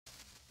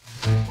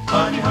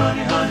honey,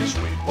 honey, honey,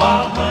 sweet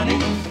wild honey.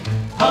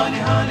 Honey,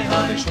 honey,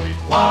 honey, sweet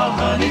wild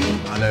honey.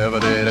 I never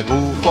did go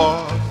for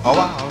a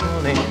wild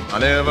honey. I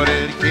never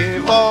did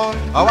care for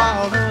a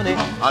wild honey.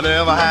 I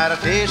never had a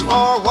taste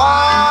for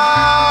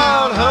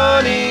wild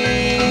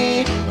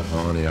honey.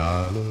 Honey,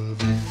 I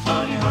love you.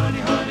 Honey, honey,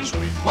 honey,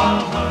 sweet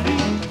wild honey.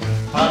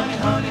 Honey,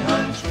 honey,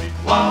 honey, sweet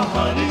wild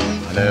honey.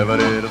 I never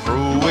did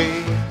throw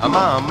away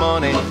my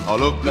money or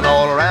looking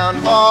all around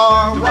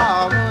for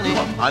wild honey.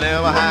 I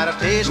never had a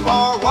taste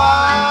for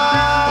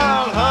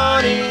wild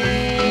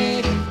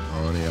honey.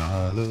 Honey,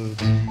 I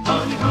love you.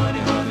 Honey, honey,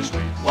 honey,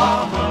 sweet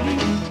wild honey.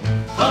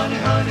 Honey,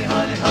 honey,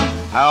 honey,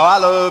 honey. How I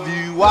love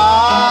you,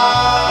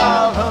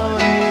 wild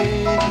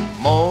honey.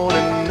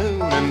 Morning,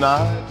 noon, and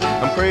night.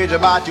 I'm crazy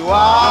about you,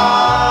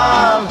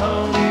 wild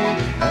honey.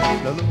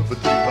 And I love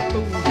it to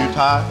hold you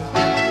tight.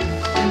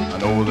 I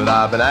know that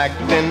I've been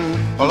acting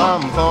well,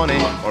 I'm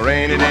funny, or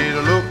rainy days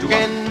are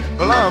looking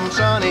well, I'm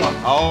sunny.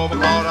 All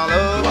because I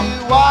love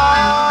you,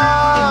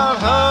 wild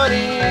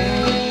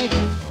honey.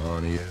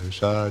 Honey,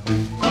 yes I do.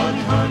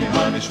 Honey, honey,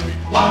 honey, sweet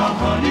wild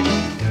honey.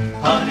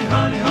 Honey,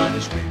 honey, honey,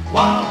 sweet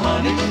wild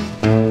honey.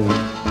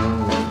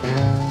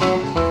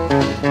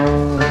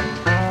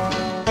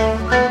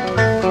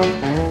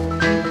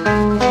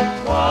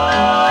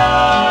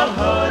 Wild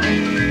honey.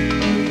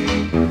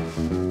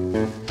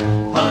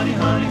 Honey,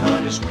 honey,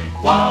 honey, sweet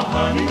wild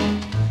honey.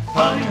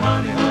 Honey,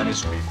 honey, honey,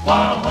 sweet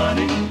wild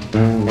honey.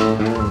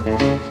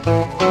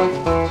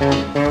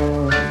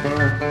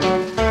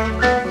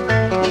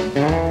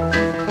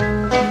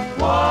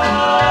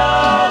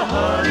 Wild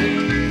honey.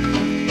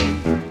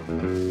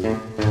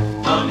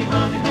 Honey,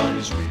 honey,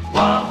 honey, sweet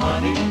wild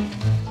honey.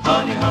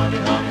 Honey, honey,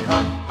 honey,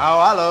 honey. How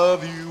I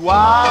love you,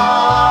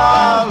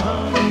 wild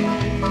honey.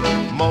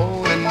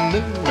 Morning,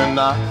 noon, and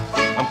night.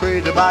 I'm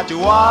crazy about you,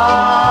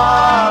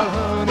 wild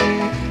honey.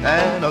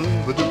 And I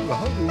love it to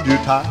hold you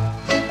tight.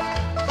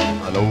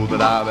 I know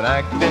that I've been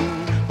acting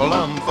well,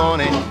 I'm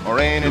funny, or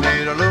any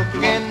days are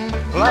looking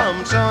well,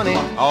 I'm sunny.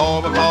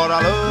 All because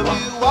I love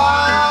you,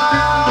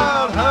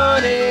 wild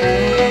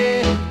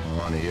honey.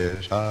 Honey,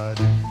 yes I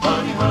do.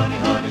 Honey, honey,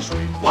 honey,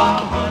 sweet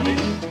wild honey.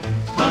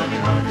 Honey,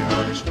 honey,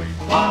 honey, sweet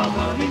wild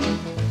honey.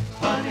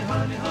 Honey,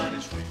 honey,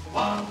 honey, sweet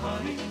wild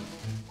honey.